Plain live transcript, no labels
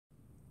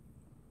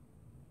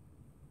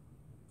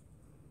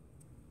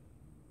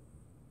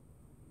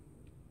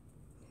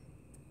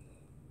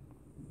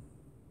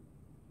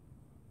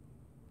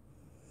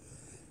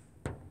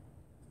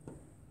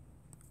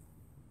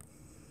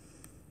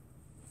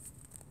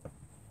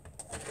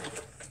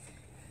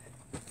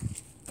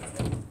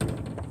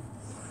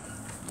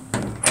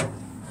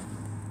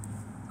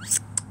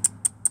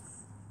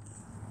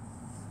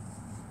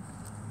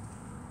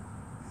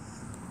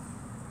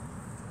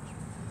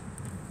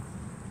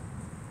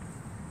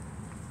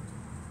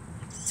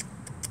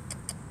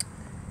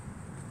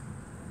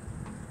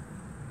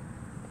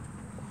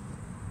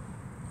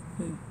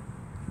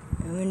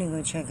I'm gonna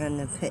go check on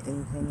the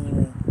kittens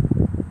anyway.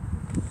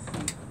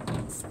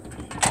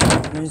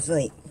 There's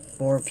like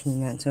 4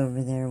 peanuts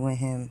over there with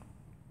him.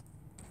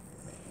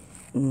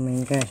 Oh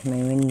my gosh, my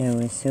window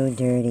is so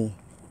dirty.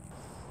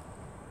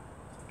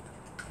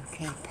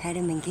 Okay, pet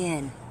him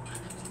again.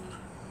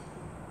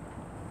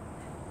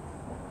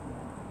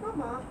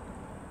 Mama.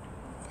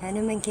 Pet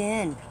him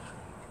again.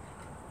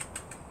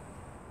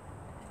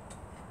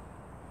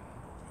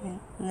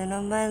 And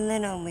little by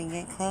little, we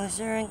get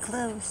closer and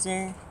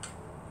closer.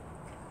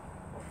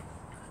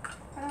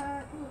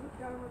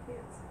 Down my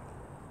pants.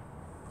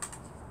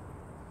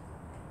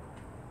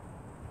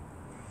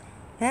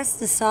 That's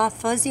the soft,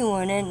 fuzzy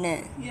one, isn't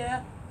it?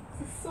 Yeah,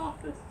 it's the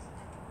softest.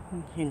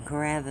 You can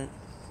grab it.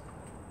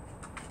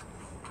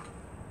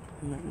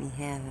 And let me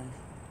have him.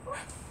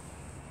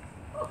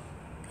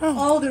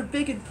 Oh, they're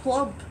big and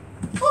plump.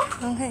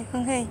 Okay,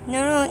 okay.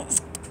 No.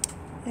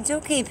 It's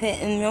okay, pet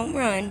him. Don't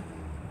run.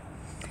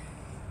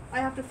 I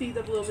have to feed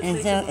them a little bit. And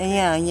so,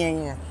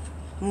 yeah.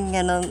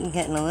 I'm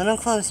getting a little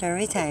closer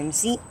every time.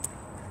 See?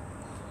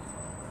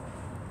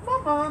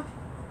 Mama.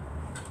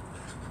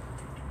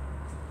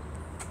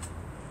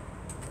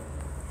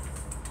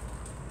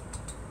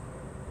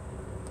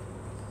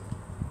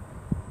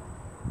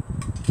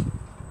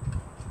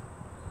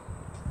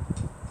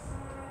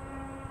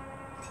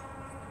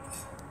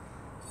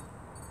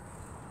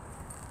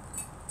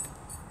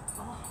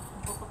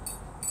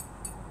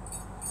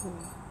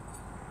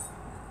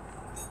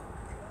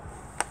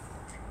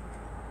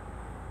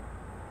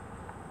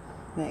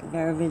 That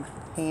garbage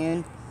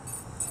pan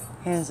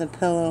has a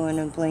pillow and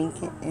a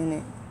blanket in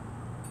it.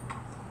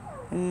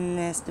 And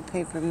that's the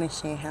paper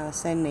mache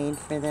house I made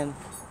for them.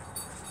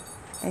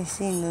 I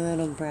seen the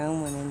little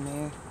brown one in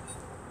there.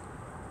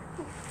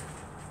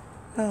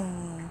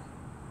 Oh.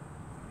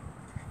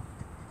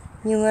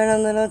 You want a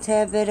little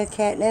tad bit of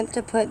catnip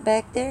to put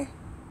back there?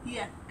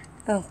 Yeah.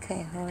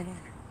 Okay, hold it.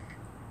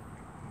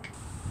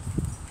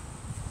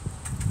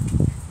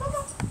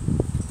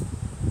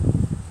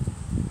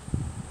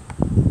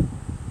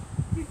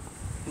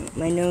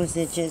 My nose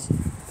itches.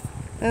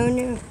 Oh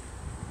no.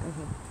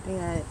 I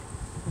got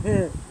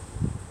it.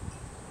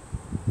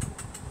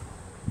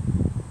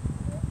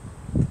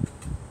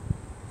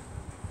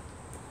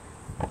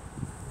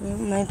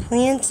 My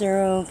plants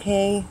are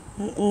okay.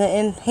 The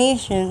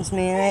impatience,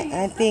 man,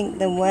 I think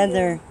the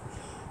weather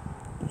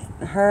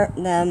hurt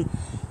them.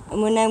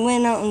 When I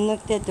went out and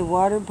looked at the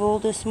water bowl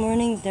this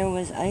morning, there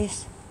was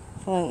ice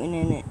floating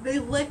in it. They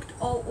licked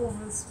all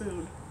over the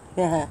spoon.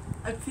 Yeah.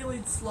 I'm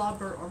feeling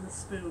slobber on the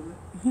spoon.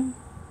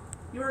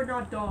 You are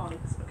not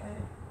dogs,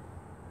 okay?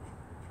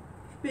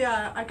 But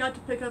yeah, I got to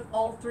pick up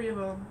all 3 of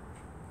them.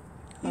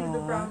 Even the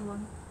brown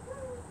one.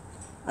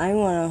 I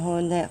want to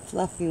hold that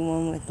fluffy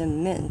one with the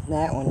mitt.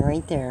 That one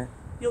right there.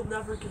 You'll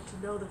never get to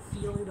know the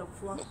feeling of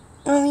fluff.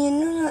 Oh, you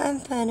know, I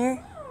pet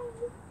her.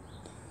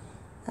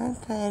 I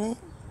pet it.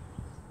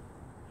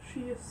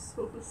 She is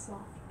so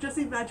soft. Just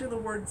imagine the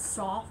word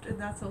soft, and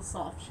that's how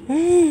soft she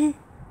is.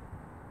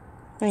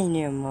 I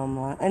know,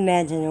 Mama.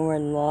 Imagine the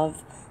word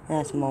love.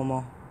 That's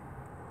Mama.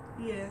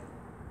 Yeah.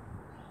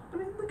 I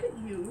mean, look at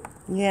you.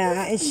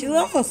 Yeah, she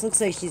almost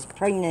looks like she's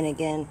pregnant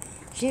again.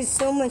 She's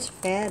so much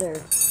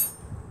fatter.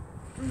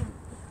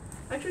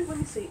 Actually, let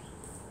me see.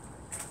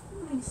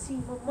 Let me see,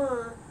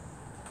 Mama.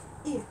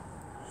 Yeah.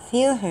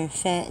 Feel her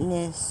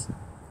fatness.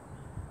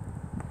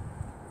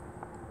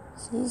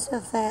 She's a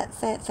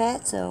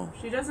fatso.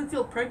 She doesn't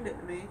feel pregnant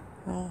to me.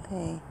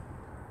 Okay.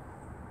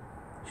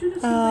 She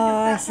just feels Oh, like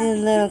a I fat, see a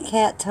happy little kitty.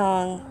 cat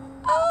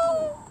tongue.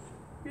 Oh!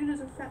 You're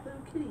just a fat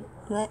little kitty.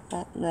 Lap,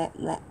 lap, lap,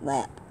 lap,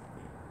 lap.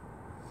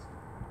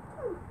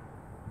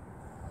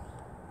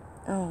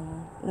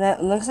 Oh,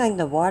 that looks like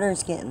the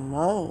water's getting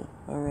low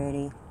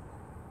already.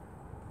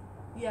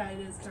 Yeah, it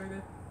is kind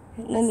of.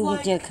 Let me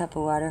get you a cup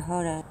of water.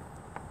 Hold on.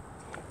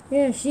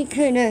 Yeah, she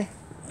kind of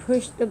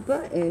pushed the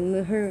button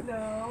with her.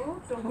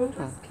 No, don't go to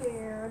this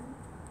can.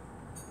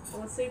 I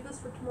want to save this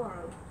for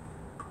tomorrow.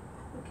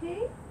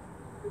 Okay?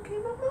 Okay,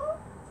 Mama?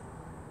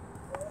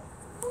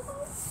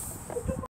 Mama?